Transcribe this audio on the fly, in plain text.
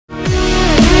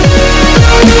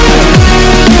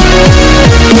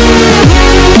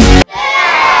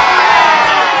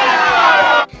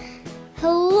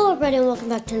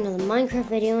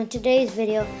today's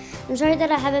video. I'm sorry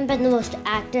that I haven't been the most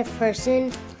active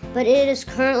person, but it is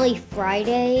currently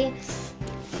Friday,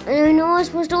 and I know I was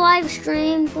supposed to live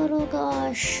stream, but oh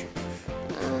gosh,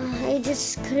 I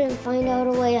just couldn't find out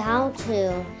a way how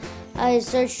to. I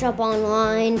searched up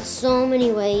online so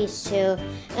many ways to,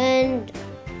 and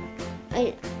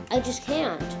I just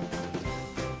can't.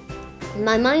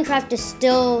 My Minecraft is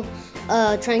still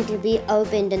trying to be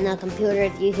opened in the computer.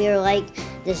 If you hear like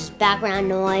this background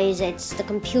noise, it's the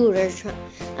computer.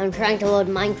 I'm trying to load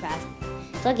Minecraft.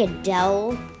 It's like a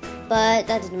Dell, but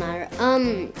that doesn't matter.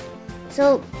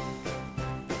 So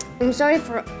I'm sorry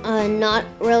for not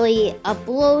really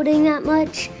uploading that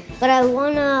much, but I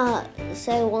wanna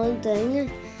say one thing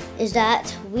is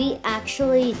that we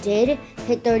actually did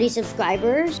hit 30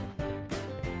 subscribers.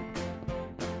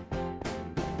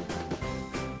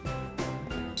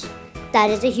 That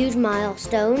is a huge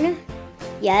milestone,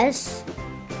 yes.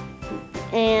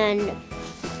 And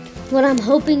what I'm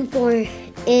hoping for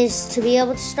is to be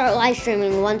able to start live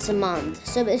streaming once a month.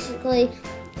 So basically,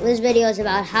 this video is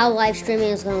about how live streaming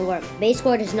is going to work.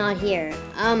 Bascord is not here.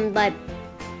 But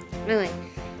anyway,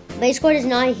 Bascord is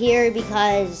not here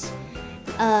because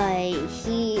I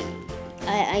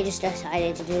just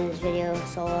decided to do this video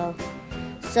solo.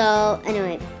 So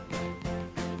anyway,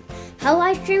 how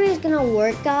live streaming is gonna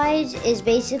work, guys, is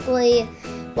basically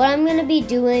what I'm gonna be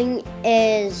doing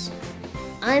is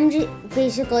I'm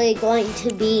basically going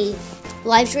to be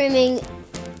live streaming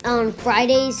on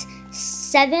Fridays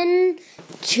 7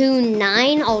 to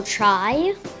 9. I'll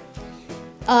try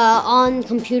on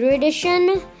Computer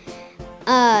Edition.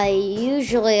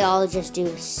 Usually I'll just do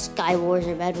Sky Wars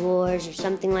or Bed Wars or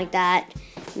something like that.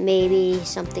 Maybe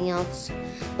something else,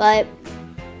 but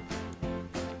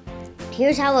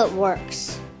here's how it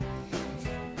works.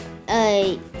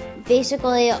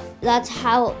 Basically, that's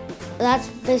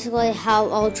basically how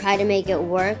I'll try to make it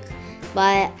work.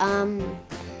 But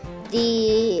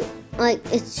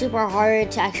it's super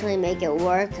hard to actually make it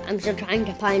work. I'm still trying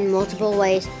to find multiple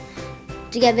ways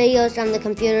to get videos from the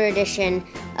Computer Edition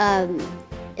of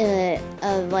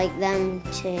like them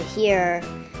to here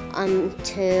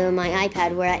to my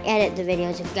iPad where I edit the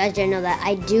videos. If you guys didn't know that,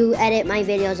 I do edit my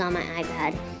videos on my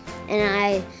iPad. And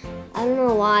I don't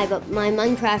know why, but my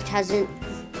Minecraft hasn't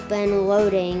been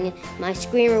loading. My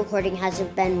screen recording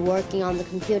hasn't been working on the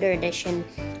Computer Edition.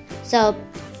 So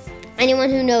anyone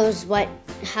who knows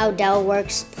how Dell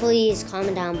works, please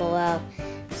comment down below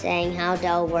saying how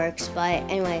Dell works. But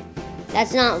anyway,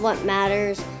 that's not what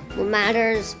matters. What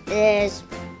matters is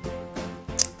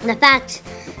the fact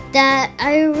that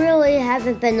I really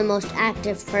haven't been the most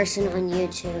active person on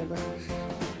YouTube.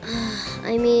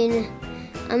 I mean,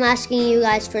 I'm asking you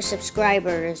guys for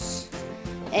subscribers,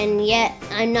 and yet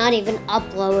I'm not even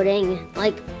uploading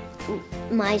like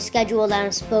my schedule that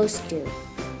I'm supposed to.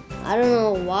 I don't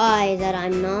know why that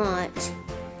I'm not.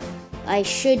 I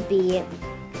should be.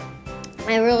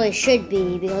 I really should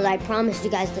be, because I promised you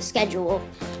guys the schedule.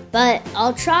 But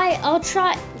I'll try.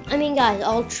 I mean, guys,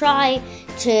 I'll try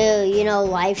to,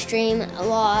 live stream a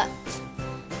lot,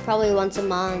 probably once a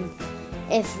month.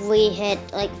 If we hit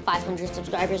like 500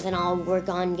 subscribers, then I'll work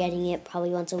on getting it probably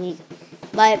once a week.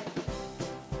 But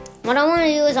what I want to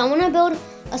do is I want to build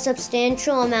a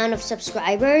substantial amount of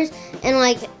subscribers and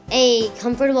like a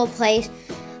comfortable place,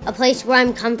 a place where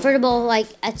I'm comfortable like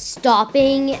at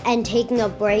stopping and taking a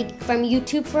break from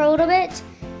YouTube for a little bit.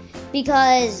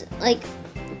 Because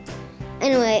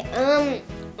anyway,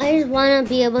 I just want to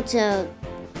be able to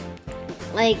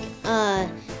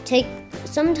take.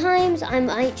 Sometimes I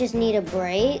might just need a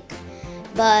break,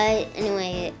 but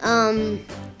anyway,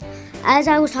 as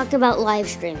I was talking about live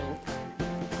streaming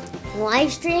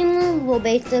will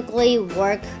basically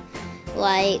work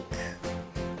like,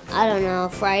 I don't know,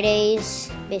 Fridays,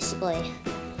 basically.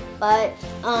 But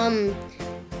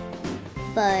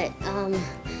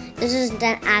this isn't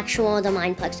the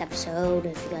Mineplex episode,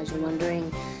 if you guys are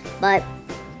wondering. But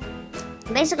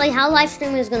basically, how live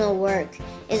streaming is gonna work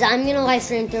is I'm gonna live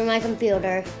stream through my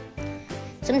computer.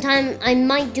 Sometime I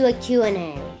might do a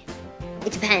Q&A.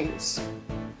 It depends.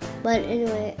 But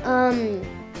anyway,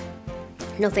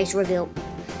 no face reveal.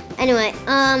 Anyway,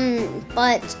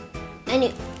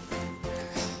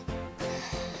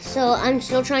 so I'm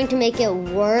still trying to make it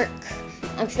work.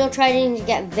 I'm still trying to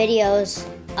get videos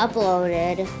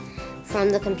uploaded from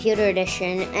the Computer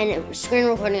Edition, and screen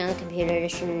recording on the Computer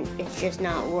Edition, it's just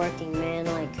not working, man.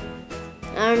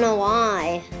 I don't know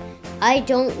why. I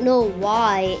don't know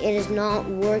why it is not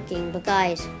working, but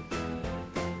guys,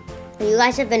 you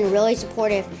guys have been really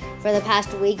supportive for the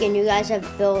past week, and you guys have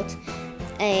built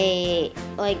a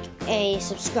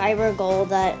subscriber goal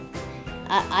that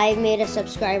I made a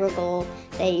subscriber goal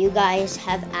that you guys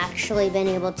have actually been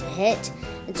able to hit.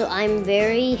 And so I'm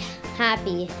very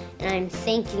happy, and I'm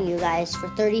thanking you guys for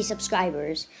 30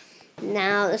 subscribers.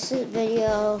 Now this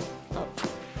video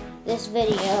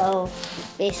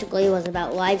basically was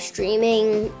about live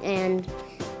streaming and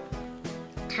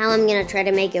how I'm gonna try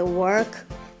to make it work.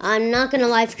 I'm not gonna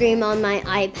live stream on my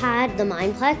iPad, the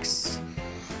Mineplex,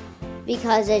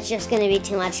 because it's just gonna be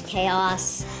too much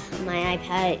chaos. My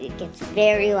iPad, it gets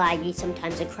very laggy,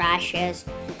 sometimes it crashes.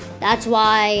 That's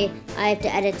why I have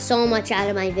to edit so much out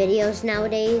of my videos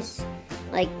nowadays.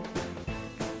 Like,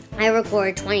 I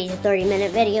record 20 to 30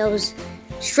 minute videos,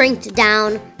 shrinked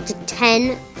down to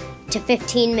 10 to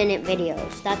 15 minute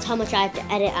videos. That's how much I have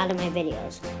to edit out of my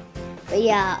videos. But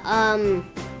yeah,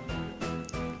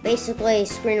 basically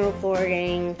screen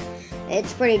recording,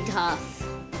 it's pretty tough.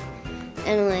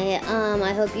 Anyway,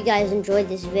 I hope you guys enjoyed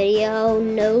this video.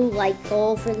 No like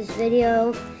goal for this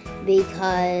video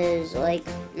because, like,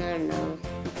 I don't know.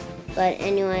 But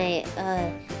anyway,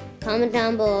 comment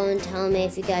down below and tell me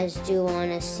if you guys do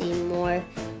want to see more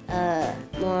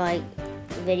like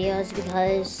videos,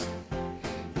 because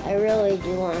I really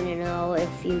do want to know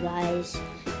if you guys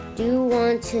do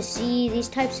want to see these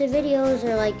types of videos,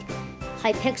 or like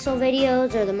Hypixel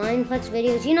videos or the Mineplex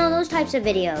videos, you know, those types of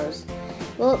videos.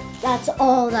 Well, that's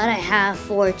all that I have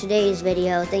for today's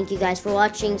video. Thank you guys for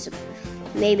watching.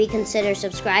 Maybe consider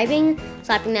subscribing,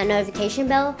 slapping that notification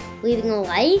bell, leaving a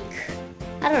like.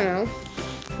 I don't know.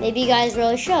 Maybe you guys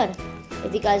really should.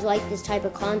 If you guys like this type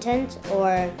of content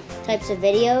or types of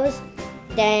videos,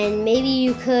 then maybe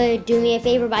you could do me a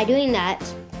favor by doing that.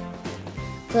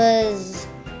 Because,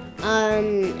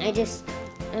 man, I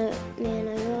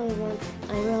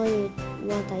really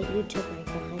want that YouTube rank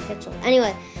on Hypixel.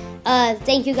 Anyway,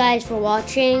 thank you guys for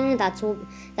watching. That's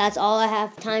all I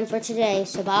have time for today.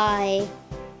 So bye.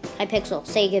 Hypixel,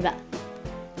 say goodbye.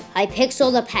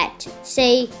 Hypixel the pet,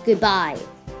 say goodbye.